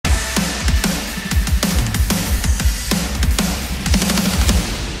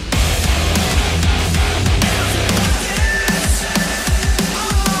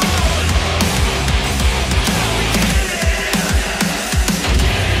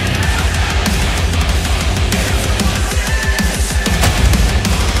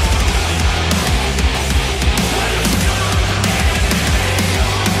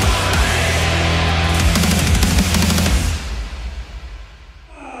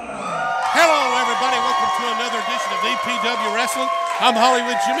to another edition of EPW Wrestling. I'm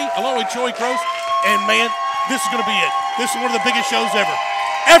Hollywood Jimmy, along with Joey Gross, and man, this is going to be it. This is one of the biggest shows ever.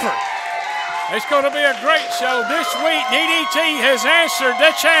 Ever! It's going to be a great show. This week, DDT has answered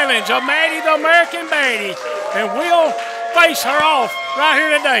the challenge of Madi The American Badi, and we'll face her off right here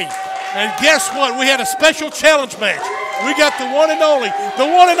today. And guess what? We had a special challenge match. We got the one and only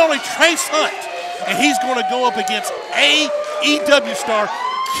Trace Hunt, and he's going to go up against AEW star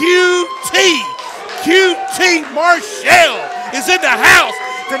QT Marshall is in the house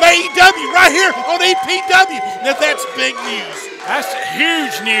from AEW right here on EPW. Now that's big news. That's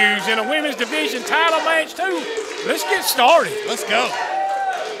huge news in a women's division title match too. Let's get started. Let's go.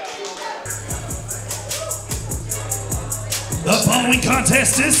 The following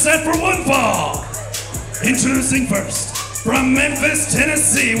contest is set for one fall. Introducing first, from Memphis,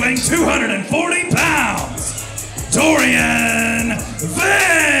 Tennessee, weighing 240 pounds, Dorian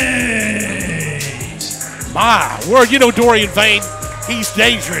Vane. My word, you know Dorian Vane, he's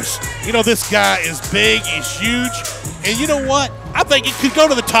dangerous. You know this guy is big, he's huge, and you know what? I think he could go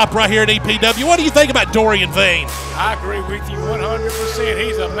to the top right here at EPW. What do you think about Dorian Vane? I agree with you 100%.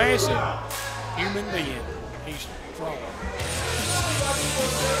 He's a massive human being. He's strong.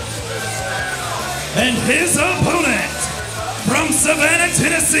 And his opponent, from Savannah,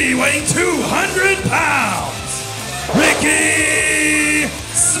 Tennessee, weighing 200 pounds, Ricky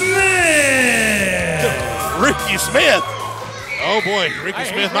Smith. Ricky Smith. Oh boy, Ricky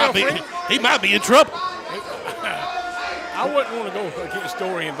Smith might be in trouble. I wouldn't want to go against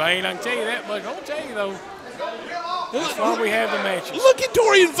Dorian Vane. I can tell you that much. I'll tell you though, that's why we have the matches. Look at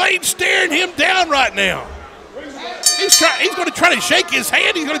Dorian Vane staring him down right now. He's going to try to shake his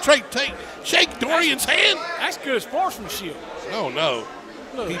hand. He's going to try to shake Dorian's hand. That's good sportsmanship. Oh no.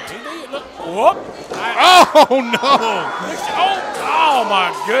 Look, he did. Look. Whoop. Oh no. Oh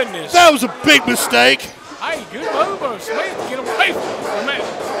my goodness. That was a big mistake. Hey, good move on Smith to get away from that.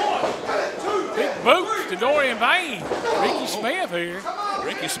 Big boots to Dorian Vane. Ricky Smith here.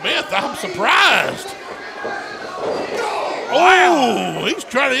 Ricky Smith, I'm surprised. Wow. Oh, he's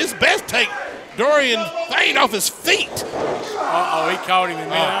trying his best to take Dorian Vane off his feet. Uh-oh, he caught him in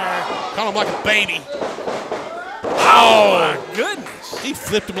midair. Caught him like a baby. Oh, my goodness. He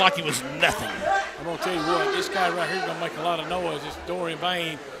flipped him like he was nothing. I'm going to tell you what, this guy right here is going to make a lot of noise. It's Dorian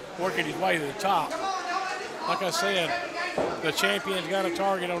Vane working his way to the top. Like I said, the champion's got a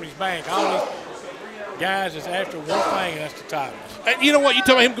target on his back. All these guys is after one thing, and that's the title. And you know what? You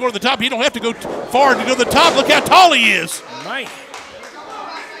tell him going to the top, he don't have to go far to go to the top. Look how tall he is. Man.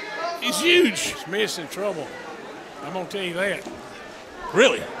 He's huge. Smith's in trouble. I'm going to tell you that.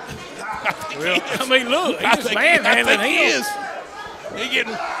 Really? I mean, look, he's just manhandling him. He is. He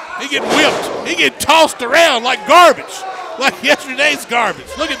getting whipped. He getting tossed around like garbage. Like yesterday's garbage.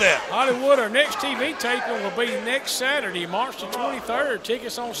 Look at that. Hollywood, our next TV taping will be next Saturday, March the 23rd.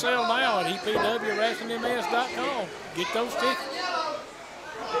 Tickets on sale now at EPWWrestlingMS.com. Get those tickets.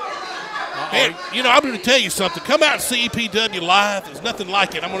 Man, you know, I'm going to tell you something. Come out and see EPW live. There's nothing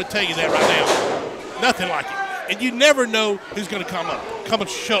like it. I'm going to tell you that right now. Nothing like it. And you never know who's going to come and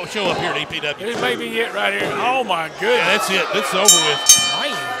show up here at EPW. This may be it right here. Oh, my goodness. Yeah, that's it. This is over with.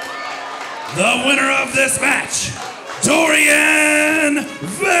 Man. The winner of this match, Dorian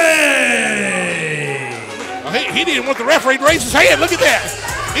Vane. Well, he didn't want the referee to raise his hand. Look at that.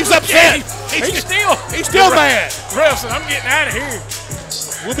 He's upset. He's still mad. Refs, I'm getting out of here.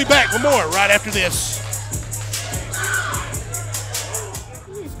 We'll be back with more right after this.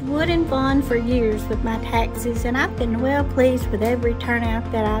 Wood and Bond for years with my taxes, and I've been well pleased with every turnout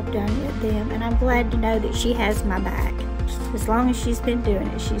that I've done with them, and I'm glad to know that she has my back. As long as she's been doing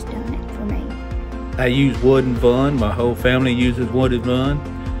it, she's done it for me. I use Wood and Bond. My whole family uses Wood and Bond.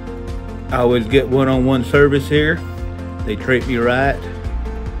 I always get one-on-one service here. They treat me right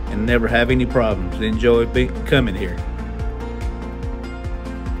and never have any problems. Enjoy coming here.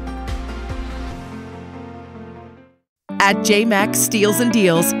 At J-Max Steals and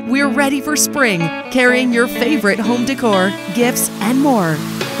Deals, we're ready for spring, carrying your favorite home decor, gifts, and more.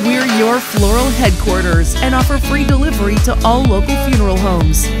 We're your floral headquarters and offer free delivery to all local funeral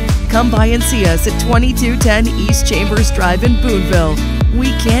homes. Come by and see us at 2210 East Chambers Drive in Booneville.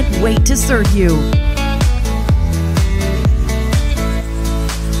 We can't wait to serve you.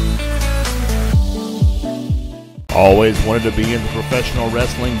 Always wanted to be in the professional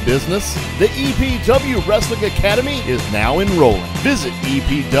wrestling business? The EPW Wrestling Academy is now enrolling. Visit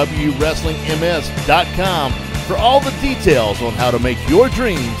EPWWrestlingMS.com for all the details on how to make your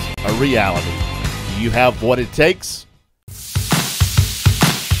dreams a reality. Do you have what it takes?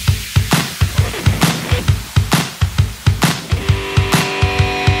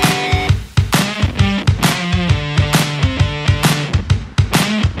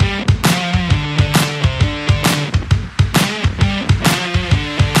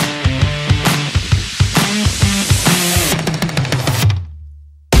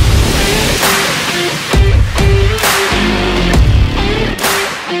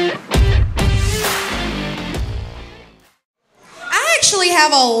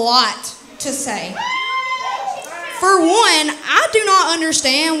 have a lot to say. For one, I do not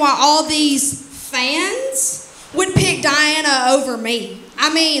understand why all these fans would pick Diana over me.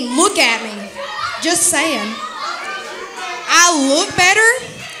 I mean, look at me. Just saying. I look better,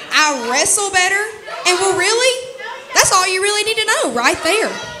 I wrestle better, and well, really, that's all you really need to know right there.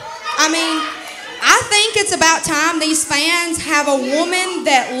 I mean, I think it's about time these fans have a woman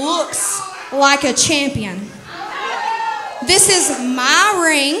that looks like a champion. This is my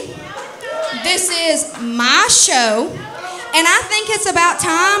ring. This is my show. And I think it's about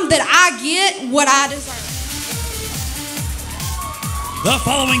time that I get what I deserve. The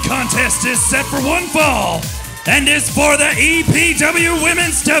following contest is set for one fall and is for the EPW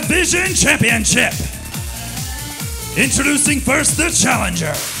Women's Division Championship. Introducing first the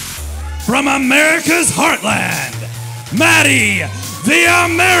challenger from America's Heartland, Madi The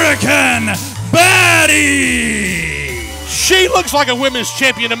American Badi. She looks like a women's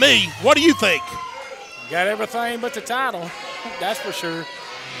champion to me. What do you think? Got everything but the title, that's for sure.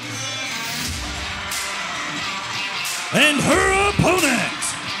 And her opponent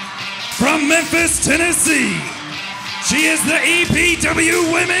from Memphis, Tennessee, she is the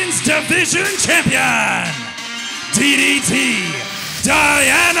EPW Women's Division Champion, DDT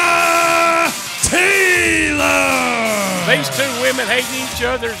Diana Taylor. These two women hating each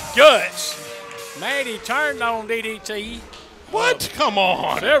other's guts. Madi turned on DDT. What? Come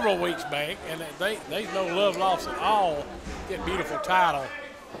on. Several weeks back, and there's no love lost at all. That beautiful title.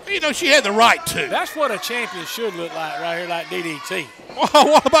 You know, she had the right to. That's what a champion should look like right here, like DDT.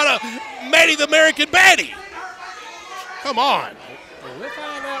 What about a Madi The American Badi? Come on. Well, we'll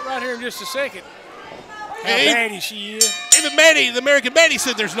find out right here in just a second how Hey, Madi she is. Even Madi The American Badi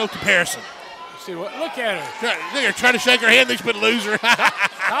said there's no comparison. See what? Look at her. They're trying to shake her hand. They put loser.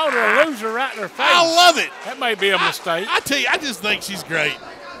 Called her a loser right in her face. I love it. That may be a mistake. I tell you, I just think she's great.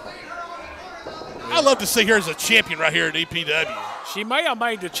 I love to see her as a champion right here at EPW. She may have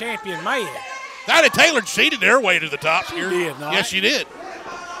made the champion mad. Diana Taylor cheated her way to the top She here. did, not. Yes, she did.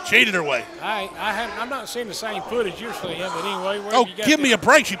 Cheated her way. I'm not seeing the same footage you're seeing, but anyway. Oh, give me a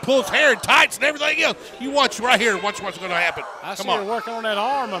break. She pulls hair and tights and everything else. You watch right here and watch what's going to happen. I see Come her on. working on that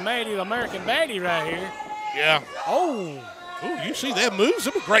arm of Madi The American Badi right here. Yeah. Oh. Ooh, you see that moves?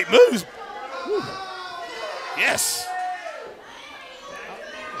 Some great moves. Ooh. Yes.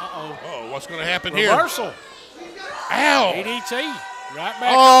 Uh-oh. Oh, what's going to happen Reversal. here? Ow. DDT. Right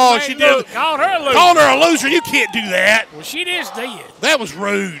back. Oh, up. she Look, did. Called her a loser. Called her a loser. You can't do that. Well, she just did. That was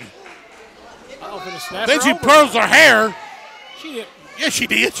rude. For the snap Then her she over. pearls her hair. She did. Yes, she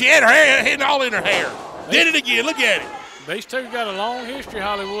did. She had her hair all in her hair. Did it again. Look at it. These two got a long history,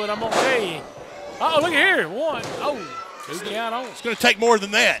 Hollywood. I'm going to tell you. Oh, look here. One. Oh, two down on. It's going to take more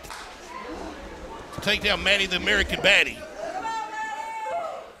than that to take down Madi The American Badi.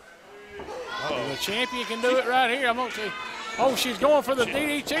 The champion can do it right here. I'm going to say, oh, she's going for the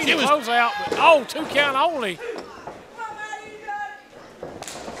DDT to close out. But, oh, 2 count only.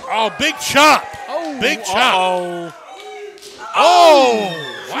 Oh, big chop. Oh, big chop. Uh-oh.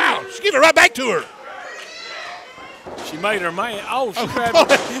 Oh, wow. She gave it right back to her. She made her man. Oh, she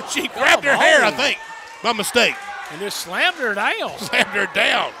grabbed her. She grabbed her hair, I think, by mistake. And just slammed her down. Slammed her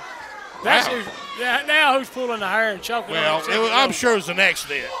down. That's Wow. now who's pulling the hair and choking Well, on I'm sure it was an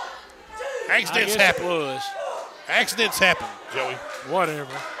accident. Accidents happen. It was. Accidents happen, Joey. Whatever.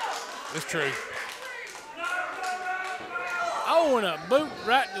 It's true. Oh, and a boot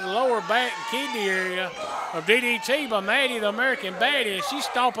right to the lower back and kidney area of DDT by Madi The American Badi, and she's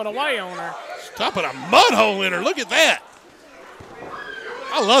stomping away on her. Stomping a mud hole in her. Look at that.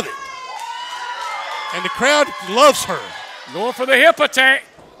 I love it. And the crowd loves her. Going for the hip attack.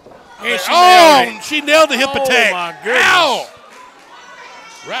 And she nailed nailed it. She nailed the hip attack. Oh, my goodness. Ow!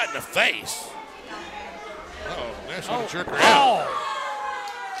 Right in the face. Oh, that's going to jerk her out.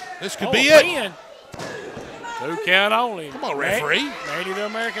 This could be it. Man. 2 count only. Come on, referee. Madi The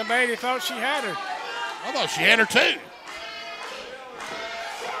American Badi thought she had her. I thought she had her too.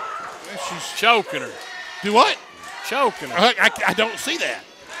 She's choking her. Do what? Choking her. I don't see that.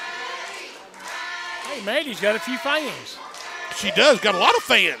 Hey, Madi's got a few fans. She does. Got a lot of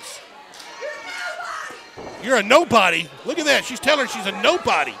fans. You're a nobody. Look at that. She's telling her she's a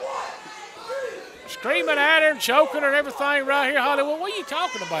nobody. Screaming at her and choking her and everything right here, Hollywood. What are you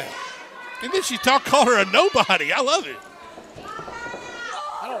talking about? And then she called her a nobody. I love it.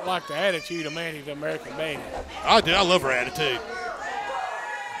 I don't like the attitude of Madi The American Badi. I do. I love her attitude.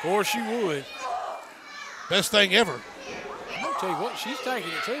 Of course you would. Best thing ever. I'm going to tell you what, she's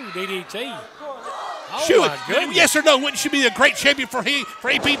taking it too, DDT. Oh, She my goodness. yes or no? Wouldn't she be a great champion for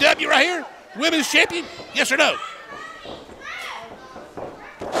EPW right here? Women's champion? Yes or no?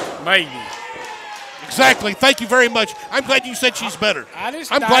 Maybe. Exactly. Thank you very much. I'm glad you said she's better. I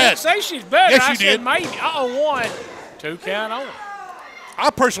I'm glad. didn't say she's better. Yes, I you said did. maybe. Uh-oh, 1, 2 count on. I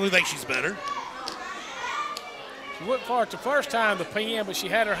personally think she's better. She went for it the first time, the pin, but she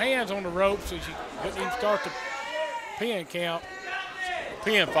had her hands on the rope, so she couldn't even start the pin count,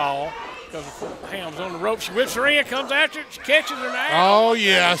 pin fall, because her hand was on the rope. She whips her in, comes after it, she catches her now. Oh,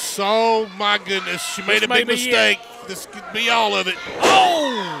 yes. Oh, my goodness. She made a big mistake. This could be all of it.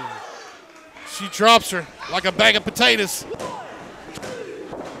 Oh! She drops her like a bag of potatoes.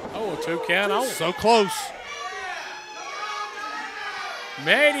 Oh, a 2 count on. So close.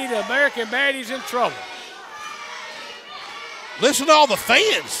 Madi The American Badi's in trouble. Listen to all the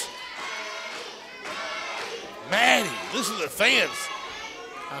fans. Maddie, listen to the fans.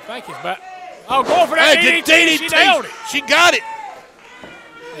 I think it's back. Oh, going for that DDT. She nailed it. She got it.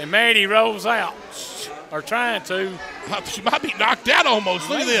 And Madi rolls out, or trying to. She might be knocked out almost.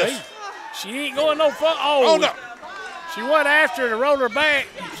 Look at this. She ain't going no fun. Oh, no. She went after her to roll her back.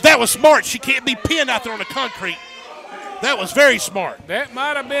 That was smart. She can't be pinned out there on the concrete. That was very smart. That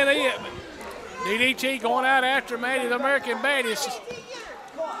might have been it. DDT going out after Madi The American Badi.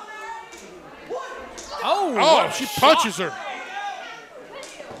 Oh, she punches her.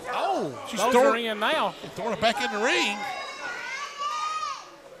 Oh, she's throwing her in now. Throwing her back in the ring.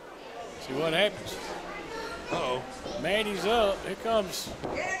 See what happens. Uh-oh. Madi's up. Here comes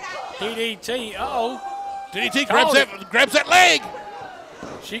DDT. Uh-oh. DDT grabs that leg.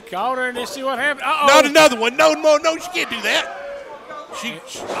 She caught her, and let's see what happened. Uh-oh. Not another one. No, she can't do that. She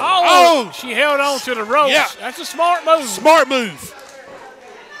held on to the ropes. Yeah. That's a smart move. Smart move.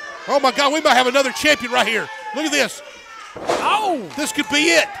 Oh, my God. We might have another champion right here. Look at this. Oh. This could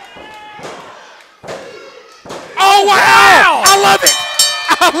be it. Oh, wow. I love it.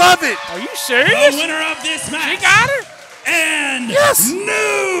 I love it. Are you serious? The winner of this match. She got her? And new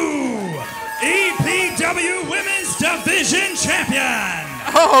EPW Women's Division Champion.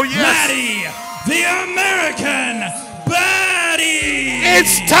 Oh, yes. Madi The American Badi.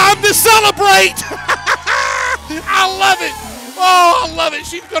 It's time to celebrate. I love it. Oh, I love it.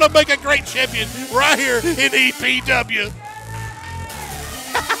 She's going to make a great champion right here in EPW.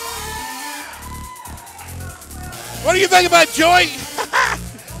 What do you think about Joy?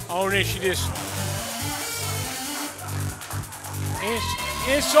 Oh, then she just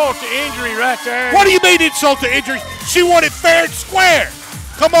insult to injury right there. What do you mean insult to injury? She won it fair and square.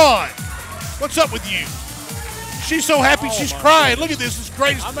 Come on. What's up with you? She's so happy she's crying. Look at this. It's the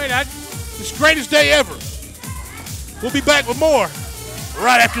greatest day ever. We'll be back with more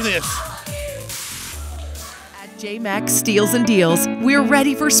right after this. At J-Max Steals and Deals, we're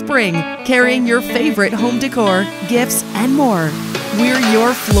ready for spring, carrying your favorite home decor, gifts, and more. We're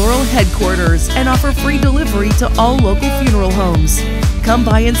your floral headquarters and offer free delivery to all local funeral homes. Come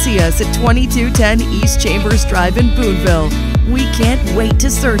by and see us at 2210 East Chambers Drive in Booneville. We can't wait to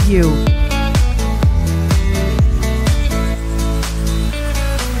serve you.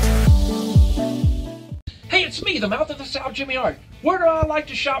 Hey, it's me, the Mouth of the South, Jimmy Hart. Where do I like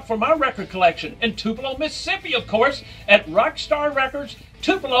to shop for my record collection? In Tupelo, Mississippi, of course, at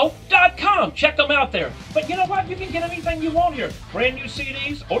RockstarRecordsTupelo.com. Check them out there. But you know what? You can get anything you want here. Brand new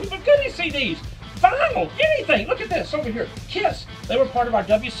CDs, old but goodie CDs, vinyl, anything. Look at this over here. Kiss. They were part of our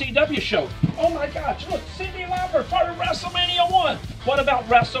WCW show. Oh my gosh, look, Cindy Lauper, part of WrestleMania 1. What about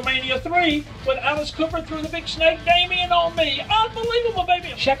WrestleMania 3 when Alice Cooper threw the big snake Damien on me? Unbelievable,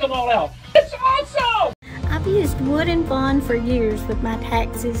 baby. Check them all out. It's awesome. I've used Wood and Bond for years with my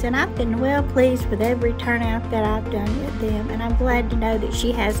taxes, and I've been well pleased with every turnout that I've done with them, and I'm glad to know that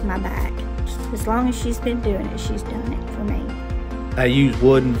she has my back. As long as she's been doing it, she's done it for me. I use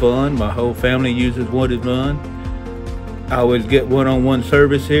Wood and Bond. My whole family uses Wood and Bond. I always get one-on-one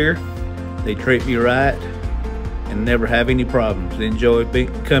service here. They treat me right and never have any problems. They enjoy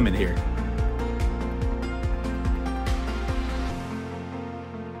coming here.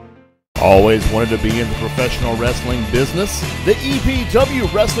 Always wanted to be in the professional wrestling business? The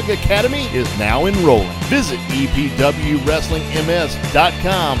EPW Wrestling Academy is now enrolling. Visit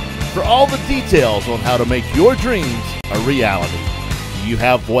EPWWrestlingMS.com for all the details on how to make your dreams a reality. Do you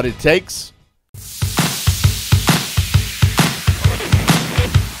have what it takes?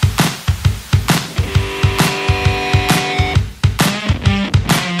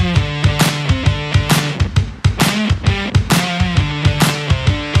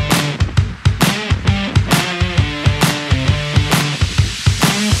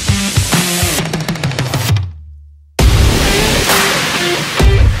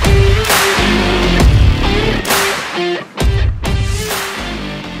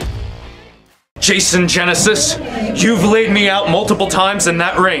 Jason Genesis, you've laid me out multiple times in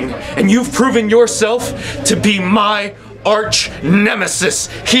that ring, and you've proven yourself to be my arch nemesis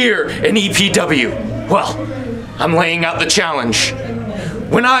here in EPW. Well, I'm laying out the challenge.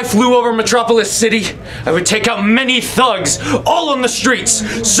 When I flew over Metropolis City, I would take out many thugs all on the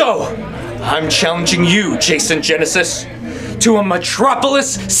streets. So, I'm challenging you, Jason Genesis, to a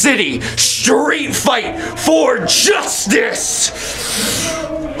Metropolis City street fight for justice.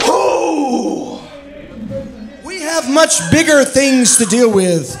 Ooh. We have much bigger things to deal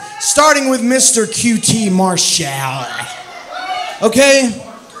with, starting with Mr. QT Marshall. Okay?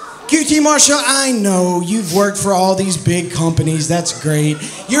 QT Marshall, I know you've worked for all these big companies. That's great.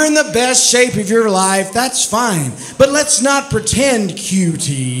 You're in the best shape of your life. That's fine. But let's not pretend,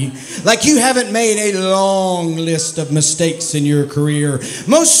 QT, like you haven't made a long list of mistakes in your career.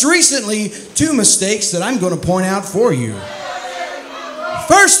 Most recently, 2 mistakes that I'm going to point out for you.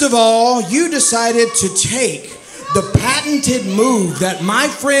 First of all, you decided to take the patented move that my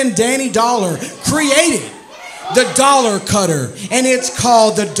friend Danny Dollar created. The dollar cutter, and it's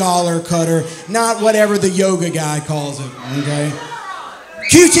called the dollar cutter, not whatever the yoga guy calls it, okay?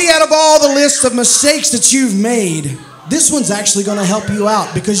 QT, out of all the list of mistakes that you've made, this one's actually going to help you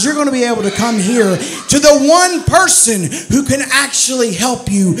out because you're going to be able to come here to the one person who can actually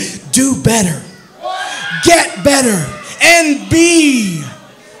help you do better, get better, and be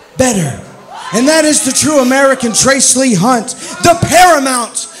better. And that is the true American Trace Lee Hunt, the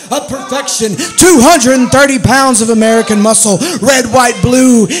paramount of perfection, 230 pounds of American muscle, red, white,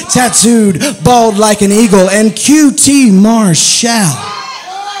 blue, tattooed, bald like an eagle, and QT Marshall.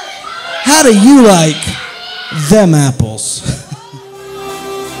 How do you like them apples?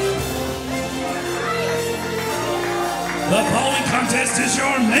 The following contest is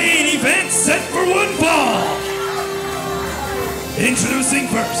your main event set for 1 fall. Introducing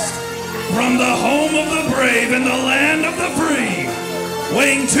first, from the home of the brave and the land of the free,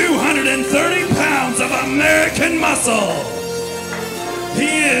 weighing 230 pounds of American muscle,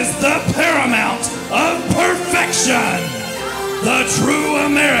 he is the paramount of perfection, the true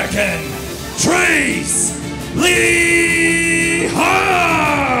American, Trace Lee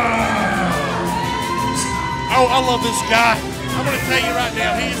Hunt. Oh, I love this guy. I'm going to tell you right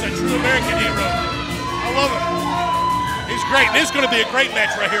now, he's a true American hero. I love him. He's great. This is going to be a great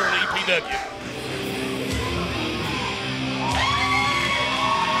match right here on EPW.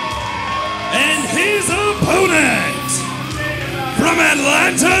 And his opponent, from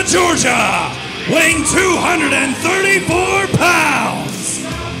Atlanta, Georgia, weighing 234 pounds,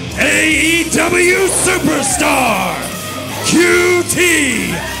 AEW superstar,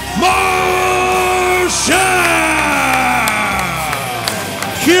 QT Marshall.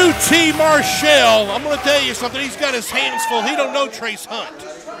 QT Marshall, I'm going to tell you something. He's got his hands full. He don't know Trace Hunt.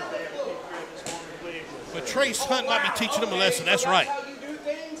 But Trace Hunt might be teaching him a lesson. That's right.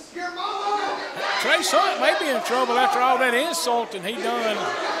 Trace Hunt may be in trouble after all that insulting he done.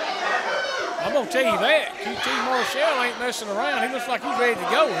 I'm going to tell you that. QT Marshall ain't messing around. He looks like he's ready to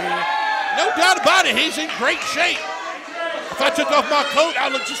go here. No doubt about it. He's in great shape. If I took off my coat, I'd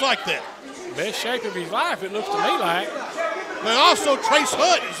look just like that. Best shape of his life, it looks to me like. But also, Trace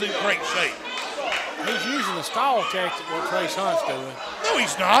Hunt is in great shape. He's using the stall tactic, what Trace Hunt's doing. No,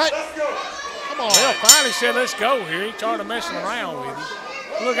 he's not. Come on. Well, finally said, let's go here. He started messing around with him.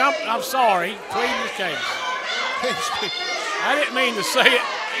 Look, I'm sorry. Pleading his case. I didn't mean to say it.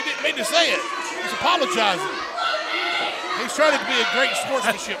 He didn't mean to say it. He's apologizing. He's trying to be a great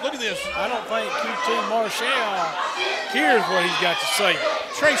sportsmanship. Look at this. I don't think QT Marshall cares what he's got to say.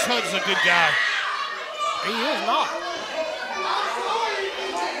 Trace Hunt's a good guy. He is not.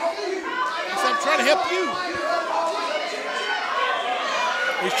 I'm trying to help you.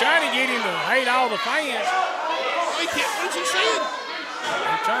 He's trying to get him to hate all the fans. What's he saying?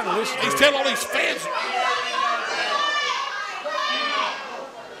 I'm trying to listen. He's telling all these fans.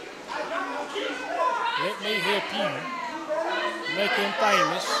 Let me help you. Make him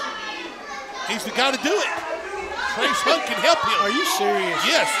famous. He's the guy to do it. Trace Hunt can help him. Are you serious?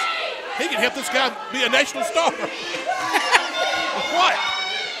 Yes. He can help this guy be a national star. What?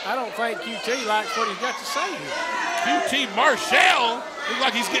 I don't think QT likes what he's got to say here. QT Marshall looks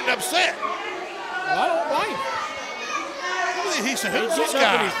like he's getting upset. Well, I don't blame him. He said, who's this up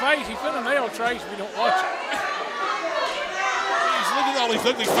guy? in his face. He's finna nail Trace if we don't watch it. He's looking at all these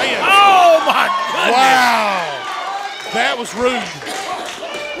ugly fans. Oh, my goodness. Wow. That was rude.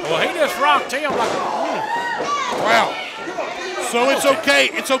 Well, he just rocked him like a Wow. So it's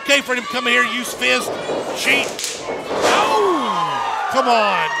okay. It's okay for him to come in here, use fist, cheat. Oh. Come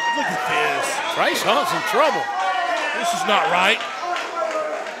on. Look at this. Trace Hunt's in trouble. This is not right.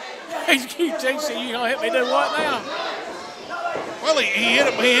 QT said, you gonna hit me do what now? Well, he hit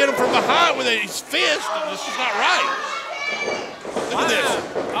him from behind with his fist. This is not right. Look at this.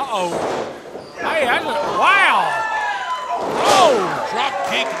 Uh-oh. Hey, wow. Oh. Drop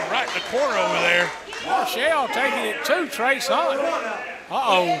kick right in the corner over there. Marshall taking it to Trace Hunt.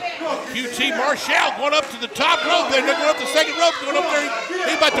 Uh-oh. QT Marshall going up to the top rope there. They're going up the second rope. Going up there.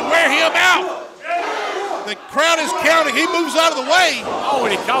 He's about to wear him out. The crowd is counting. He moves out of the way. Oh,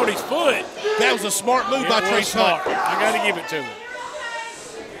 and he caught his foot. That was a smart move by Trace Hunt. I got to give it to him.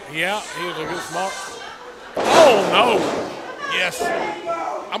 Yeah, he was a good smart. Oh, no. Yes.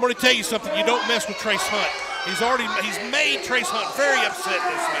 I'm going to tell you something. You don't mess with Trace Hunt. He's made Trace Hunt very upset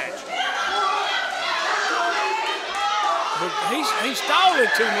in this match. But he's stalling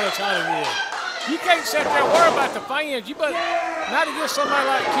too much, Hollywood. You can't sit there and worry about the fans. You better not against somebody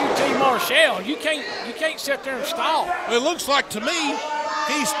like QT Marshall. You can't sit there and stall. Well, it looks like to me he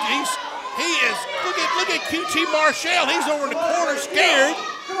is. Look at QT Marshall. He's over in the corner, scared.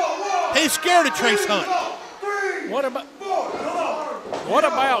 He's scared of Trace Hunt. What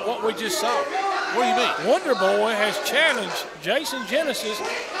about what we just saw? What do you mean? Wonder Boy has challenged Jason Genesis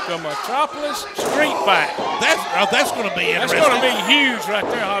to Metropolis Street Fight. That's going to be interesting. That's going to be huge right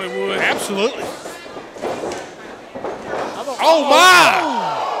there, Hollywood. Absolutely. Oh, my.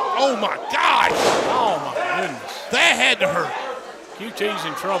 Oh, my gosh. Oh, my goodness. That had to hurt. QT's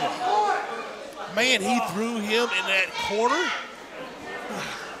in trouble. Man, he threw him in that corner.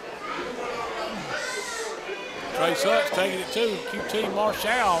 Trace Hunt's taking it to QT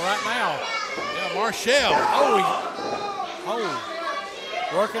Marshall right now. Yeah, Marshall.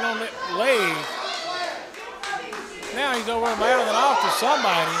 Working on that leg. Now he's over mouthing off to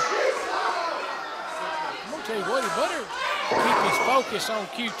somebody. I'm going to tell you what, he better keep his focus on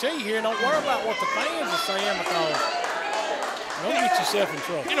QT here. Don't worry about what the fans are saying because don't get yourself in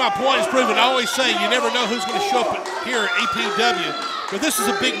trouble. You know, my point is proven. I always say you never know who's going to show up here at EPW. But this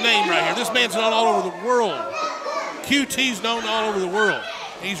is a big name right here. This man's known all over the world. QT's known all over the world.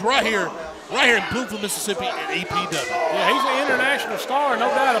 He's right here in Booneville, Mississippi at EPW. Yeah, he's an international star, no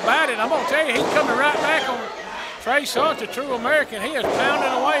doubt about it. I'm going to tell you, he's coming right back on Trace Hunt, the true American. He is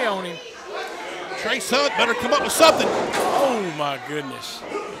pounding away on him. Trace Hunt better come up with something. Oh, my goodness.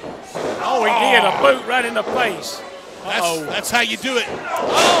 Oh, he did a boot right in the face. That's how you do it.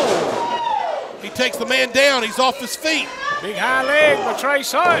 Oh! He takes the man down. He's off his feet. Big high leg by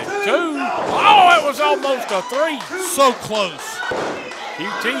Trace Hunt. 2. Oh, it was almost a 3. So close.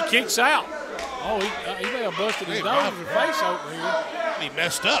 QT kicks out. Oh, he may have busted his nose and face open here. He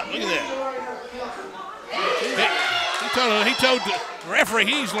messed up. Look at that. He told the referee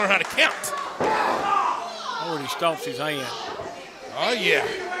he needs to learn how to count. Oh, and he stomps his hand. Oh, yeah.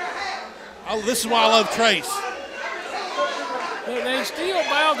 Oh, this is why I love Trace. And he's still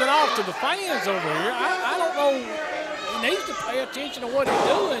mouthing off to the fans over here. I don't know. He needs to pay attention to what he's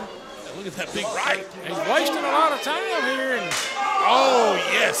doing. Look at that big right. He's wasting a lot of time here. Oh,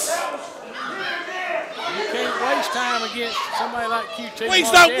 yes. You can't waste time against somebody like QT. Well,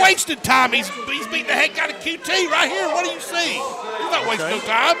 he's not wasting time. He's beating the heck out of QT right here. What do you see? He's not wasting no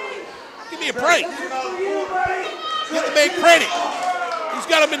time. Give me a break. Give the man credit. He's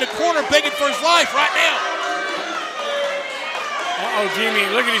got him in the corner begging for his life right now. Uh-oh, Jimmy,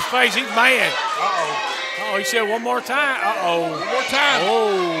 look at his face. He's mad. Uh-oh, he said one more time. Uh-oh. One more time. Oh.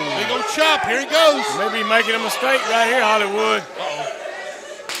 Big old chop. Here he goes. Maybe making a mistake right here, Hollywood.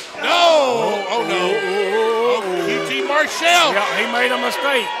 No. Oh, no. QT Marshall. Yeah, he made a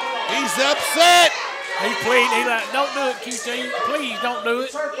mistake. He's upset. He's pleading. He's like, don't do it, QT. Please don't do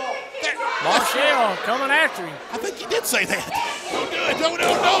it. Marshall coming after him. I think he did say that. Don't do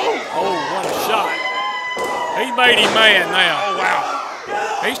it. No. Oh, what a shot. He made him mad now. Oh,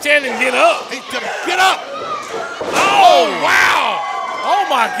 wow. He's telling him get up. Get up. Oh, wow. Oh,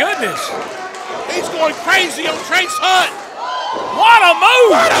 my goodness. He's going crazy on Trace Hunt. What a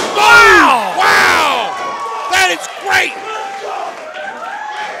move. What a move. Wow. That is great.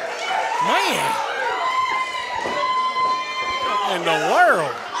 Man. What in the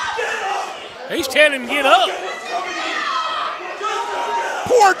world? He's telling him get up.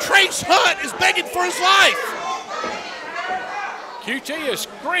 Poor Trace Hunt is begging for his life. QT is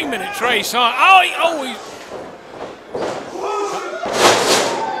screaming at Trace Hunt.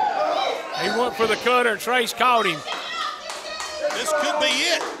 He went for the cutter and Trace caught him. This could be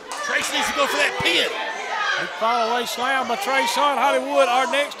it. Trace needs to go for that pin. Big fall away slam by Trace Hunt. Hollywood, our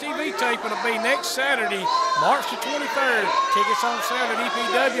next TV tape will be next Saturday, March the 23rd. Tickets on sale at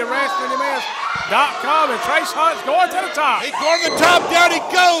EPWWrestlingMS.com. And Trace Hunt's going to the top. He's going to the top. Down he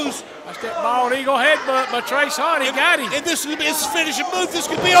goes. That's that bald eagle headbutt by Trace Hunt. He got him. And this is his finishing move. This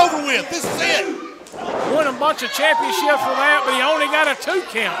could be over with. This is it. Won a bunch of championships for that, but he only got a 2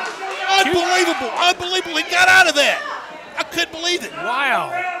 count. Unbelievable. Unbelievable. He got out of that. I couldn't believe it.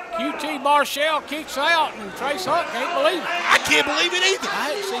 Wow. QT Marshall kicks out, and Trace Hunt can't believe it. I can't believe it either.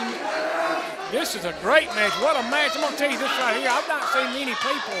 I haven't seen this is a great match. What a match. I'm going to tell you this right here. I've not seen many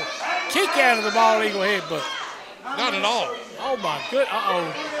people kick out of the bald eagle headbutt. Not at all. Oh, my good.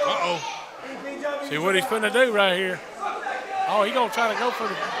 Uh-oh. Uh-oh. See what he's finna do right here. Oh, he's going to try to go for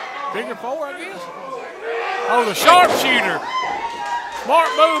the bigger 4, I guess. Oh, the sharpshooter. Smart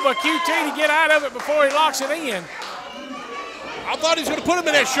move by QT to get out of it before he locks it in. I thought he was going to put him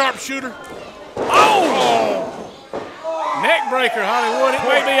in that sharpshooter. Oh! Neck breaker, Hollywood. It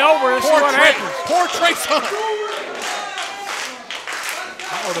may be over. Let's see what happens. Poor Trace Hunt.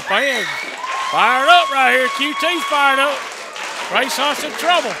 Oh, the fans fired up right here. QT's fired up. Trace Hunt's in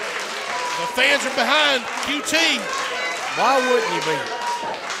trouble. The fans are behind QT. Why wouldn't he be?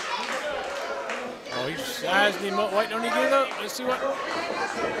 Oh, he's sizing him up. Wait, don't he get up? Let's see what.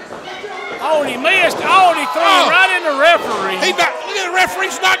 Oh, and he missed. Oh, and he threw him right in the referee. Look at the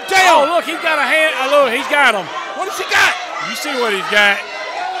referee's knocked down. Oh, look, he's got a hand. Oh, look, he's got him. What has he got? You see what he's got.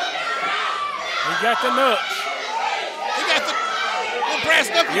 He got the nuts. He got the brass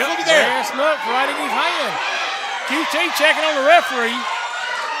knuckles over there. Brass knuckles right in his hand. QT checking on the referee.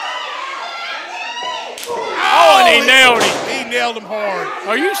 Oh, and he nailed him. He nailed him hard.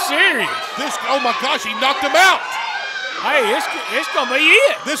 Are you serious? Oh my gosh, he knocked him out. Hey, it's gonna be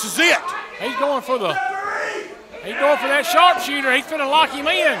it. This is it. He's going for that sharpshooter. He's finna lock him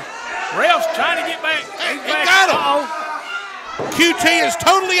in. Ref's trying to get back. He got him. Uh-oh. QT is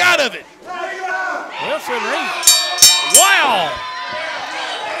totally out of it. Ref said ring. Wow.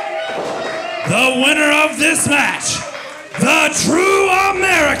 The winner of this match, the true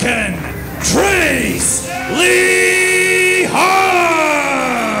American, Trace Lee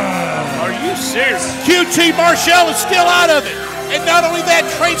Hunt. Are you serious? QT Marshall is still out of it. And not only that,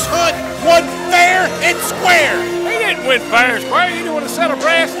 Trace Hunt won fair and square. He didn't win fair and square. He didn't want to set a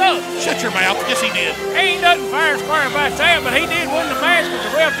brass up. Shut your mouth. Yes, he did. Ain't nothing fair and square about that, but he did win the match because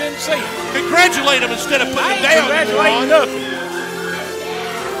the ref didn't see it. Congratulate him instead of putting him down. Congratulating nothing.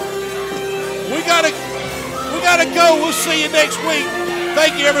 We gotta go. We'll see you next week.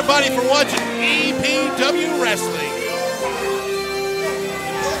 Thank you, everybody, for watching EPW Wrestling.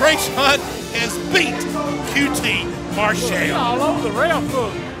 Trace Hunt has beat QT Marshall. All over the ref.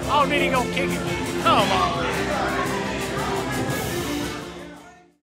 Oh, then he gonna kick him. Come on.